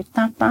tangata i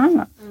tata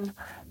ana.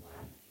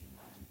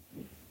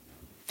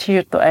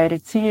 Tioto ere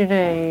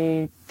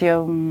tire te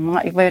au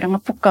ngai wairanga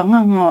puka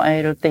ngangau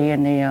ere te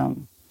ene au.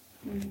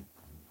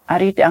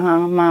 Ari te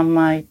anga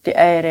mama i te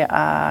ere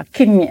a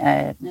kimi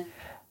ere.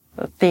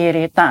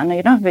 Tere tāna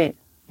i rawe.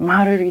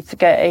 Maruru i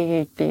tika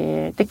e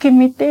te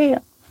kimi te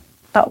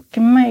tau ki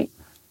mai.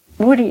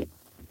 Uri.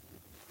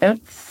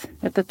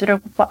 E te tira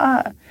papa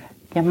a.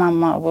 Ia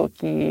mama o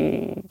ki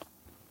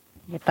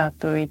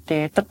tātou i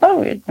te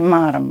tatau i te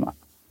marama.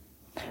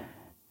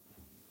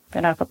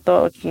 Pera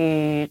koto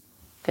ki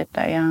te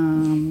tai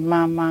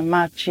mama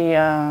machi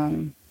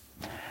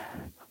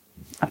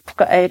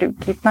apuka eiru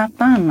ki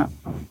tātāna.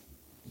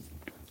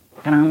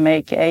 Karang mei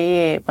ki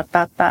ei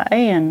patata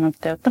ei no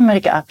te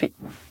tamari ki api.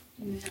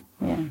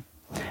 Yeah.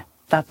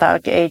 Tata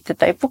ki ei te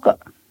tai puka.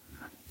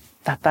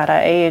 Tatara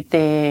ei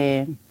te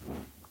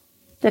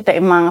tai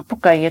manga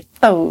puka i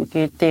tau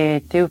ki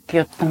te uki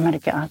o tamari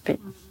ki api.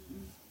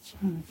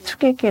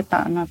 Tuke ki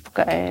tāna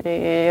puka ere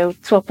e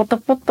utua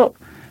poto.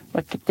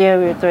 Wa ki te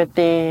au e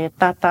te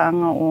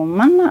tātaanga o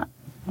mana.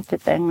 Te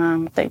tai ngā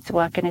mata i te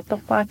wākene tō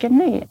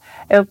wākene.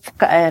 E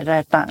puka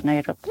ere tāna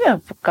i roto. E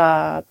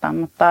puka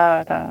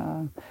tamatara.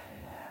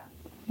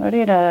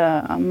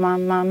 Rira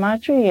mama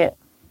mātui e.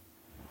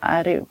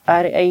 Are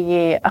ai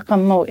e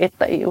akamau e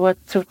tai ua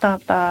tū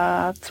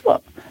tātā tua.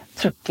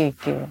 Tuke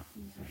ke.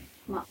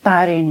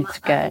 Tārini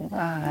tukai.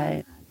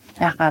 Ai.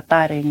 E aka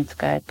tārini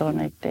tukai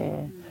tōna i te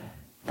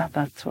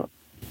tātā tua.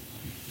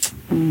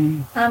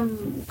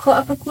 Ko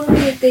apakura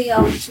e te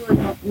iau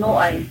tua no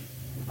ai.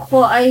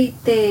 Ko ai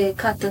te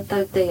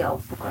katatau te iau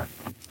puka.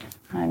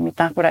 Ai, mi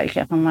tākura i ki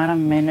akamara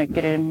mena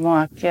kere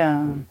moa kia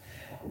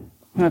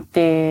no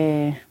te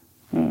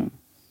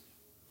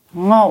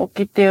ngā o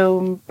ki te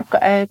puka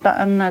e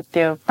taana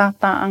te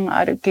tātaanga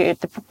aru ki e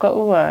te puka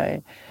ua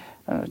e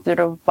te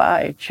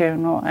raupa e cheo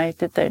no ai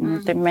te te no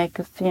te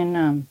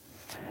makasina.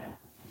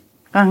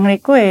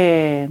 Kāngari koe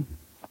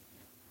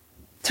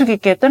tuki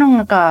ke te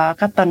ronga ka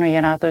katanu i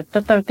rātou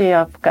tatau te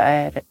puka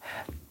e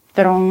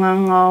te ronga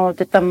ngau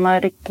te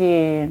tamariki.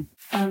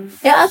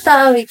 E ata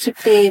au i ki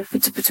te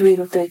putu i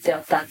roto i te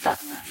o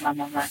tātanga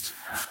mama machi.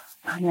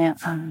 Mea,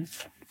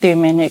 te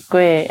mene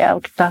koe e au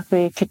ki tāku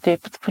i ki te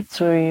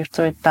putu i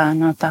roto i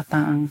tāna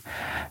tātanga.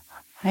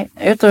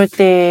 E to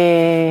te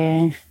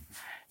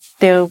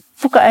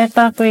puka e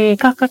tāku i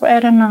kakako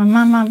era na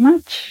mama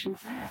machi.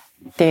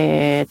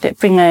 Te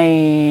pinga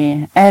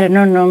i ere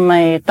nono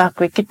mai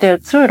tāku i ki te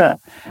atura.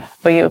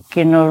 O i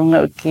uki no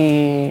runga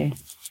uki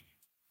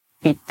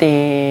i te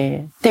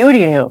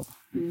uri reo.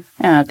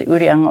 Te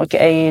uri anga uki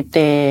ai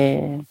te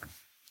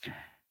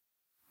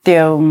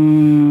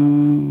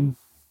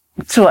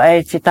tua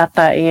ai te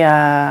tata i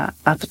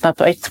ato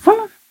tato ai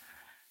tupuna.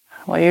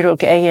 Wa i uro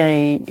uki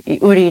ai i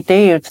uri i te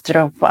i o te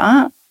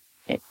tiraupa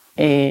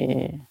e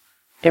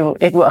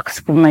gu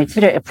akasupu mai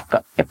tira e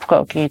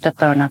puka uki i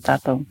tatau nā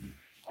tātou.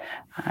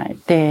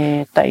 Te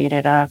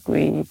taire rāku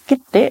i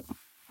kite,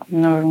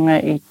 no runga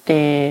i te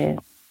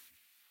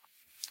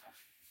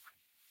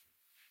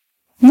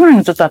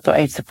Muranga tō tātou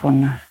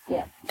eitapuna.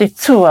 Te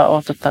tua o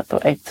tō tātou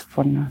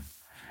eitapuna.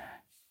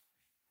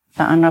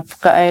 Tā ana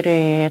puka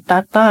ere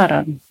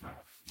tātāra.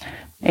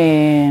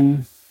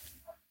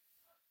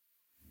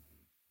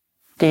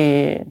 Te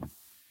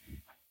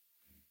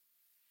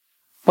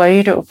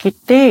waira o ki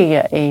te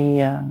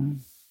ia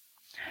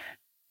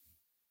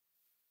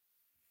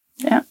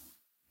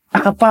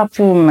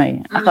akapāpū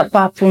mai.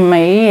 Akapāpū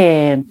mai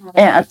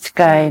e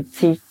atikai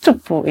ti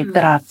tupu i te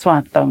rā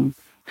tuatau.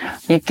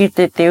 I ki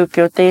te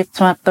uki o te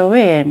tuatau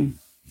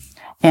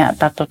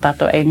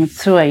tato e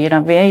mutua i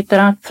rawe ai te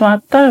rā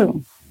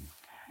tuatau.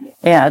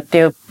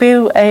 Te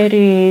peu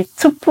eiri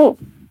tupu.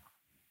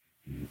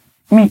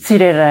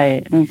 Mitire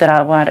rai, ni te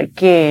rā wara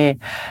ke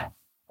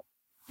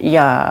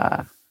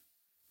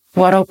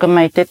warauka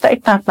mai te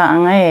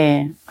taitaanga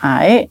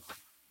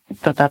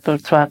tō tato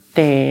tua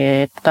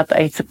te tato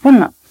ei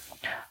tupuna.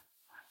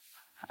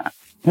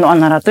 No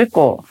ana rātou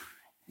ko.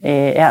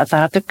 E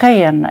ata rātou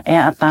kai ana, e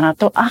ata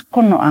rātou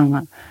akono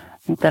anga.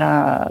 I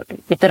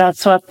te rā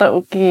tuata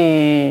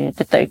uki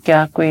te tau ki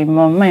a koe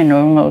mō mai no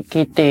unga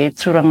uki te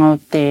turanga o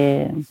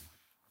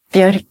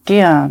te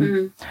arikia.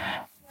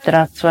 Te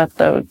rā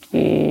tuata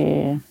uki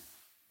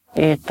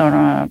e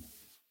tōna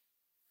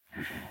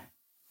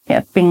e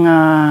a pinga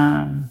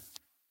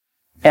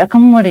e a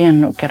kamori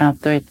anu ki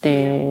rātou te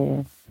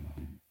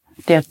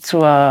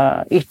atua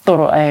i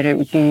toro aere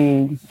ki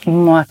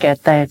mua ki a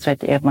tae tua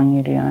te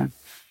evangelia.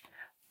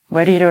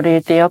 Wariro re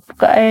te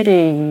apuka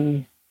aere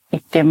i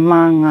te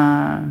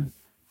manga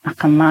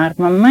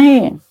akamārma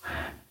mai.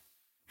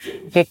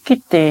 Ke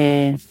kite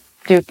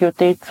te uki o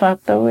te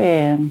tuatau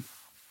e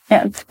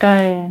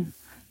atikai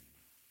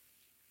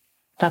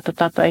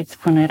tato ai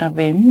tupuna e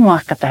rawe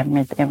mua kata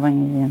me te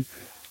evangelia.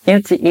 E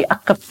uti i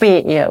akape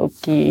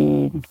uki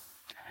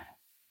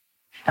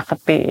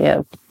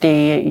te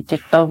i te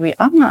taui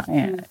anga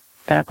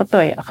pera koto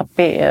i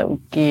akape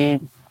uki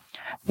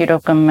i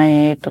roka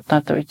mai tō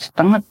tātou i te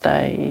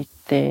tangata i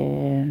te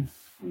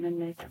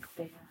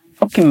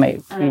oki mai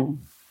uki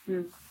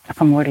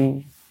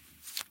akamori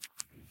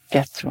te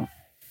atu.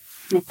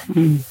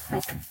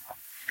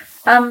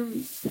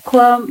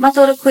 Kua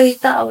matora koe i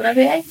tā au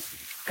rawe ai?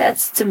 Ka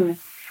atu tumu?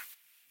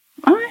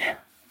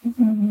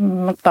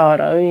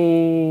 Matora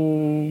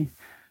i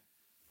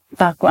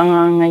tāku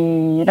anga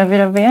i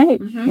rawe ai.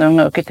 No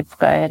ngā uki te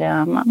puka ere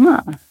a mama.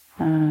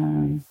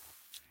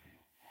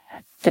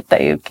 Te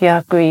tai uki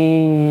aku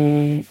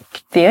i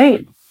ki te ai.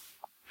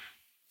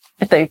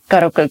 E tai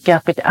karoka uki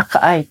aku te aka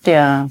ai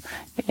tea.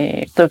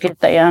 Tō ki te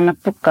tai ana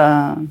puka.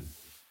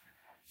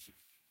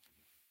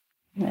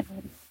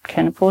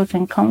 cannibals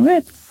and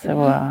converts.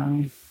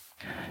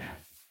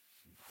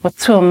 O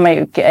tua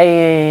mai uke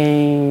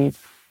ai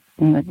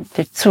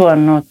te tua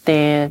no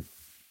te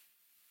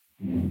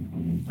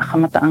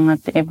akamataanga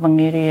te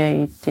evangeria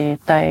I te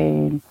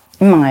tai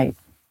imangai.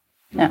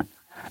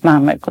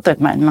 Mai koto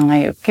mai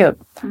mangai uke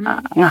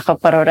ngaka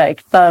parora I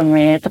kita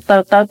me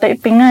tau te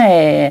ipinga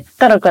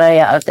karakara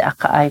ia o te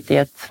aka ai te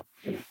atu.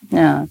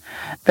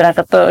 Pera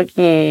kato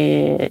ki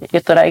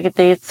yotora I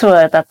te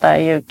tua tata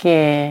I uke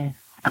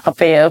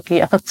akapea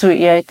uki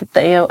akatui ai te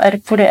tai au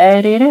aripure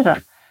aere rera.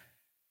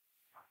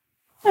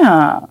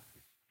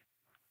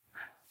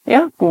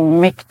 Ku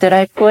me ki te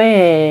rai koe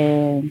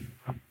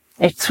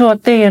e tua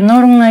te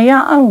norunga ia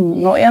au,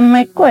 no ea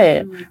mai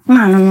koe,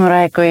 no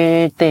rai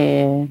koe te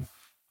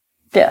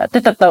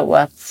tatau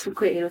atu.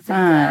 Koe ero te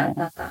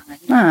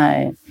tatanga.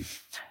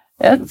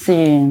 Ati,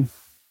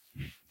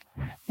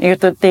 I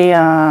uto te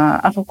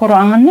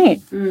akakoroanga ni,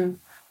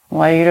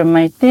 waira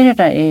mai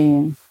terera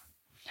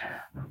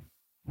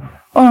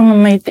oranga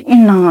mai te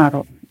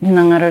inangaro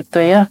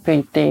toi aku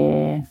I te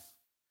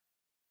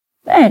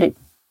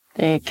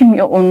te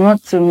kimi o onu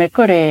atu me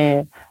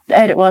kore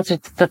te watu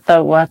te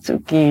tatau atu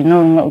ki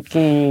norunga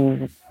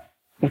uki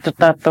I to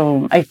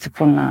tātou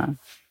aitipuna.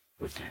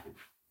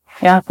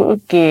 Aku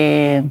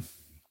uki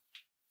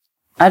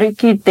aru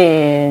ki te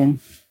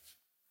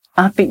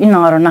api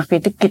inangaro naku I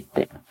te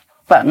kite.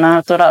 Pa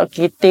nā tora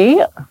uki te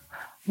ia.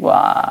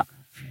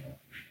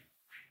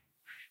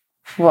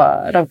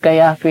 Raukai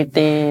aku I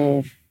te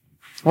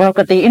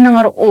rauka te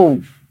inangaro o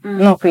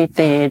noku I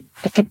te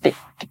kite.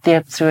 Kite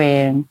atu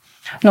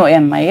no ea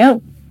mai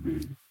au.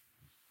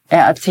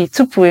 Ati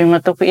tupu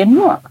ngatoku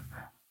noa.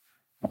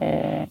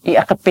 I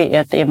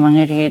akapea te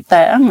mangiri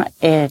tai anga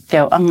te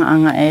au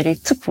anga ri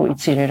tupu I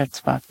tirera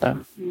tupatau.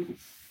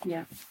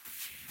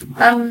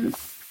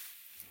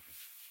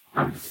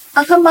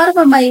 Aka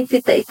marama mai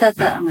te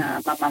tata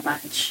nga mama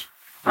manch.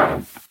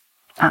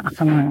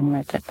 Aka marama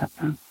mai te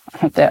tata.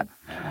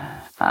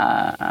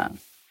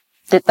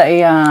 Te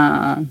tai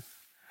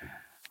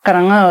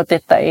karanga o te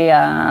tai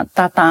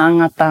tata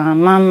angata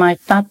mama I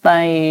tata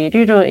I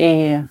riro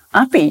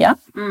api ia.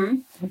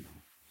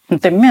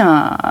 Te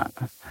mea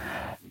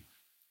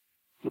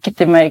ki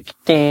te mai ki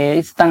te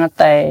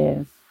istangata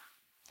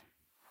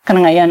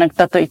karanga ia nak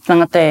tato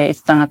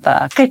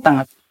istangata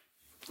kaitangata.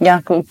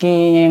 Iaku ki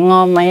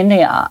ngā mai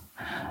nei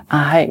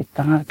hei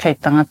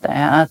kaitangata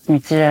atmi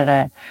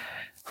tirera.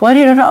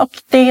 Warira o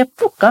ki te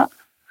puka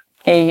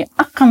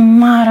aka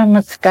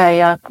marama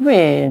tikai aku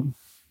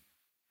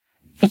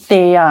I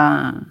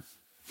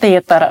te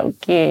tarau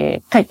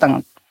ki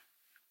kaitangata.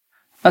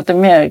 O te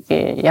mea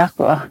ki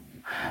iaku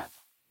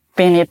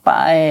pene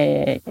pa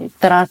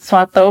te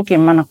rātuatau ki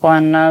manako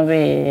ana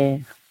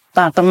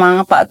tāta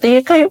manga pa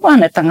te kai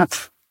wane tangata.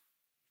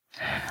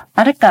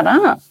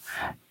 Arekara,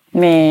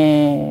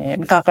 me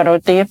kakarau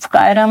te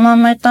whakaera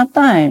mamai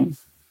tātai.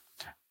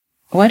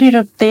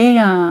 Warira te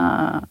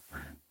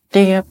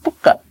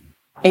puka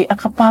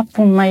aka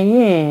pāpu mai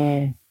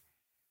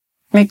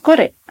me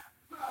kore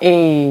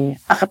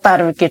aka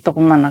tāru ke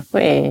toko manako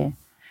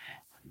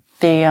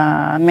te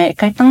me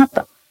kai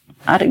tangata.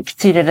 Are ki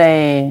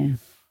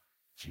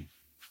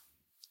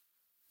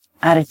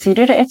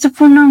tirera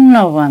tupuna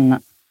unau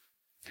ana.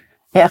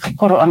 Aka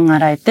koro anga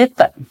rai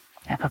tetai.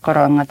 Aka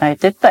koro anga rai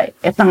tetai.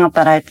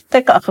 Tangata rai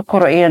tetai ka aka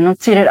koro no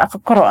tirera aka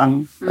koro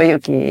anga. Oio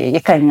ki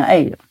kainga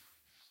eio.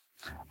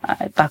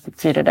 Taku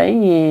tirera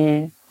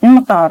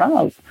mataora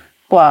au.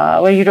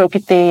 Kua waihiro ki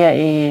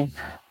te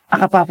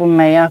aka papu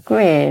mai aku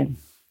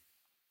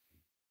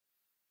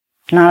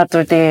nā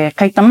ratu te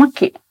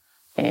kaitamaki.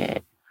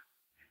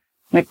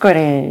 Me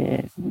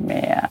kore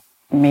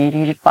me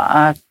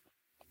riripaa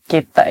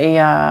ke tai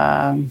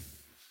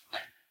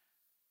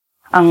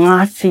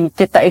ngāti,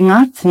 te tai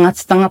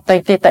ngāti tangata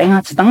I te tai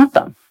ngāti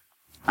tangata.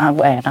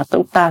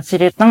 Rātou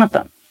tāsire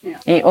tangata.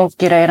 O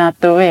ki rai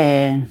rātou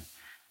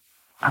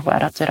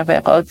rātou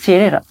rawe ka o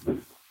tirera.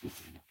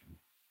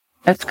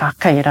 Ka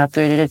kai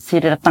rātou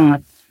tirera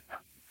tangata.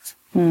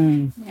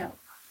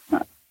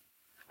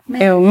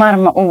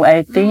 Marama o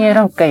te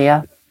raukai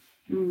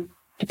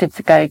ki te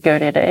tikai ki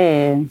orera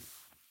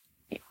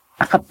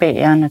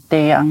akape ana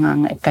te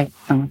anganga kai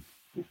tangata.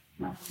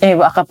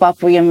 Aka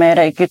papu ia mai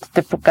rai ki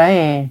te puka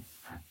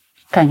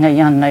kai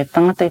ngai ana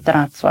tangata I te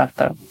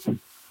rātuatau.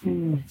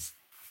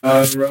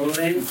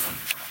 Rolling.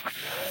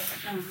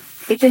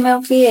 I te mea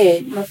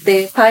ki no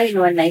te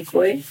painua nei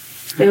koe,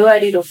 te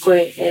uariro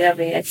koe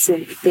rawe atu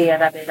I te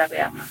rawe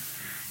anga.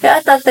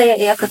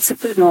 Atatai aka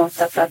tupu no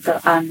tatata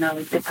anau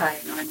I te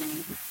painua nei.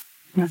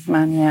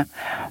 Mania.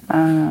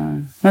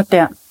 No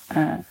te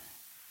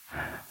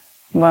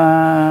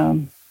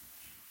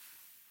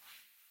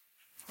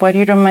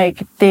wariro mai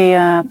ki te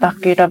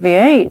taki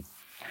rawe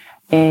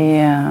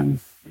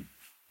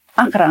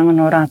akaranga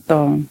no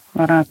rātou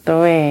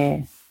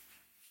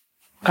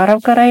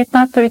karaukarai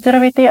tātou I te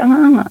rawe te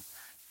anga.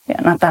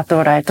 Nā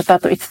tātou rai, te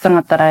tātou I te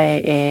tangata rai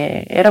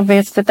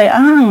rawe te tai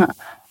anga.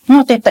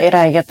 No te tai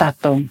rai a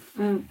tātou.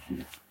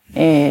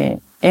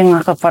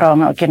 Ngaka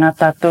paraonga o ki nā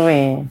tātou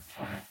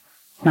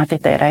Nā te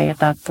rei e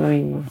tātou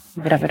I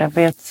viravira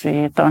veatu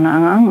I tōna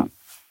anga.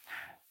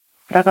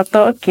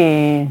 Rakato ke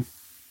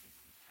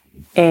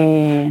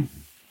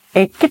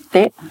e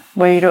kite,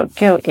 wairo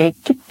keo e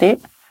kite,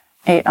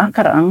 e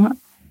akaranga.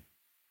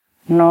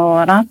 No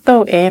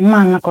rātou e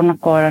mānako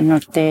no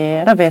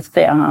te raweatu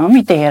te anga,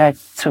 mi te rei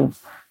tū.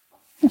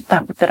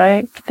 Tāpu te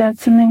rei ki te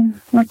atune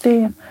no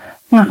te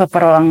ngaka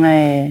paroanga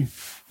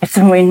e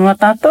tumu inua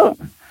tātou.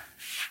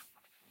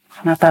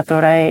 Nā tātou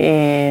rei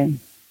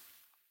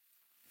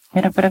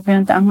e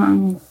rapirapian te anga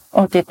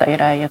o te tai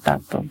rei e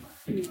tātou.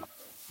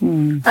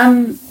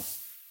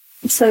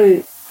 So,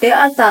 e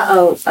ata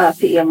au a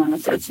whianga no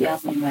te iti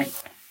apa mai?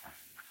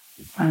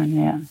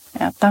 Anea,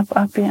 e tāpu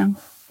a whianga.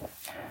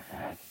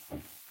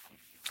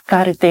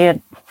 Kāre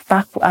te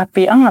tāpu a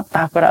whianga,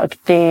 tāpu rau ki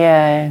te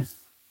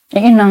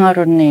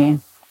inangaru ni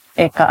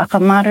e ka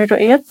akamārero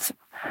I atu.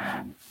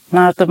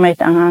 Nā tu mei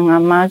te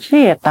anganga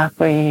māji e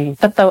tāpu I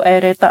tatau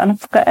ere ta ana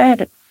puka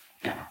ere.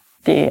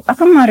 Te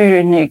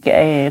akamārero ni ke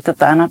e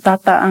tata ana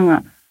tata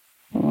anga.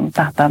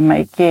 Tata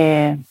mai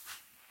ke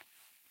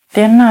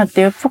tēnā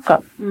teo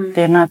puka,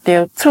 tēnā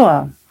teo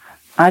tua,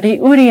 ari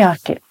uri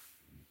ake.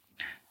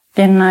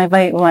 Tēnā I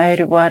wai ua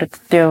ere wāre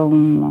te teo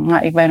ngā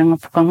I wairanga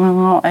puka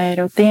nganga o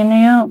ere o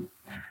tēnei au.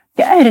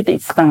 Ke ere te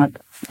iti tangata,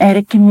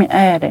 ere kimi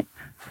ere,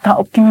 ta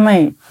o ki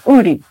mai,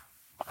 uri,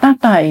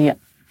 tata ia,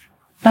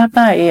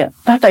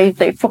 tata I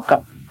te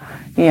puka.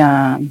 Ia,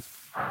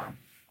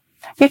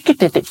 ke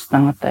kite te iti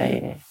tangata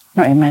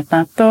no e mai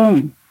tātou,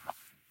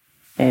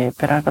 e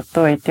pera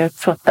kato e teo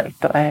tuata I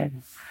to ere.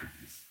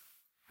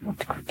 O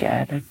te Kuki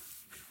Airani.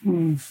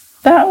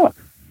 Tā ua,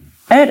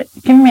 ere,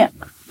 ki mea,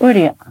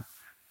 uria,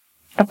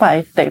 rapa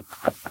I te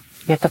puka,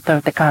 e tatau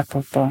te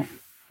kātotoa.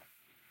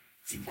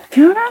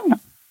 Kia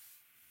rana.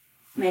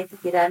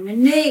 Meitaki rāna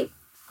nei,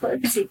 ko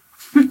ati.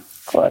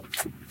 Ko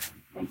ati.